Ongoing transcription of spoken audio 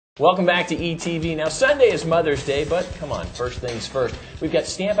Welcome back to ETV. Now, Sunday is Mother's Day, but come on, first things first. We've got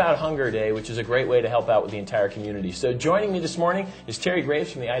Stamp Out Hunger Day, which is a great way to help out with the entire community. So joining me this morning is Terry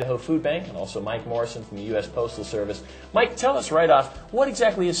Graves from the Idaho Food Bank and also Mike Morrison from the U.S. Postal Service. Mike, tell us right off, what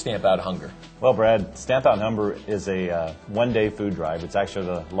exactly is Stamp Out Hunger? Well, Brad, Stamp Out Hunger is a one-day food drive. It's actually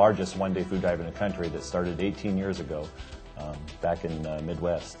the largest one-day food drive in the country that started 18 years ago back in the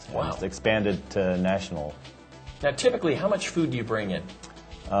Midwest. Wow. And it's expanded to national. Now, typically, how much food do you bring in?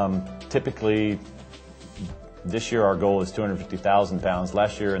 Typically, this year our goal is 250,000 pounds.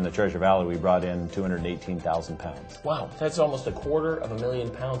 Last year in the Treasure Valley we brought in 218,000 pounds. Wow, that's almost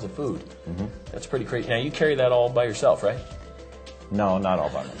 250,000 pounds of food. Mm-hmm. That's pretty crazy. Now, you carry that all by yourself, right? No, not all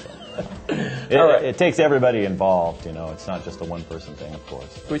by myself. Right. It takes everybody involved, you know. It's not just a one-person thing, of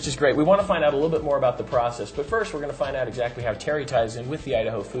course. Which is great. We want to find out a little bit more about the process, but first we're going to find out exactly how Terry ties in with the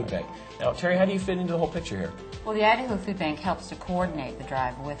Idaho Food Bank. Now, Terry, how do you fit into the whole picture here? Well, the Idaho Food Bank helps to coordinate the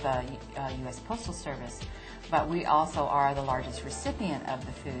drive with U.S. Postal Service, but we also are the largest recipient of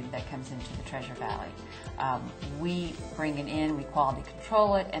the food that comes into the Treasure Valley. We bring it in, we quality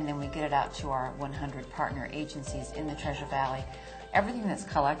control it, and then we get it out to our 100 partner agencies in the Treasure Valley. Everything that's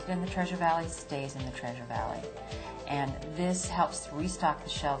collected in the Treasure Valley stays in the Treasure Valley. And this helps to restock the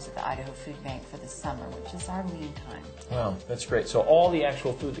shelves at the Idaho Food Bank for the summer, which is our lean time. Wow, that's great. So all the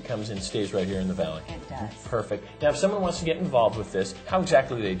actual food that comes in stays right here in the valley? It does. Perfect. Now, if someone wants to get involved with this, how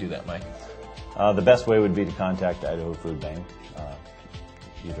exactly do they do that, Mike? The best way would be to contact the Idaho Food Bank.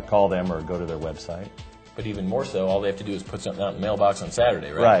 Either call them or go to their website. But even more so, all they have to do is put something out in the mailbox on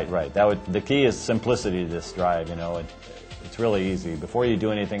Saturday, right? Right. The key is simplicity to this drive, you know. It's really easy. Before you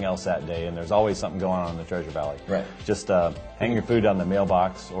do anything else that day, and there's always something going on in the Treasure Valley. Right. Just hang your food on the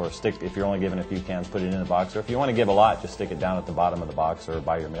mailbox, or stick, if you're only given a few cans, put it in the box. Or if you want to give a lot, just stick it down at the bottom of the box or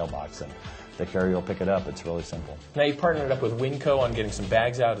by your mailbox, and the carrier will pick it up. It's really simple. Now, you've partnered up with Winco on getting some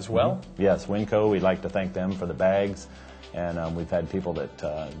bags out as well? Mm-hmm. Yes, Winco, we'd like to thank them for the bags. And we've had people that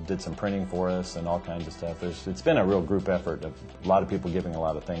did some printing for us and all kinds of stuff. It's been a real group effort of a lot of people giving a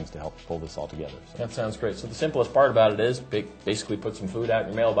lot of things to help pull this all together. So. That sounds great. So the simplest part about it is basically put some food out in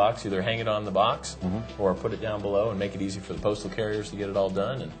your mailbox, either hang it on the box or put it down below and make it easy for the postal carriers to get it all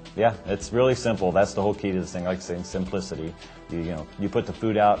done. And yeah, it's really simple. That's the whole key to this thing. Like I say, simplicity. You put the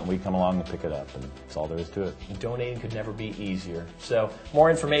food out and we come along and pick it up, and that's all there is to it. And donating could never be easier. So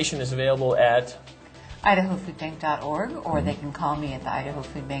more information is available at IdahoFoodBank.org, or they can call me at the Idaho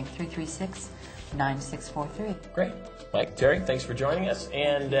Food Bank 336-9643. Great. Mike, Terry, thanks for joining us.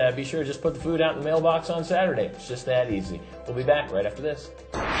 And be sure to just put the food out in the mailbox on Saturday. It's just that easy. We'll be back right after this.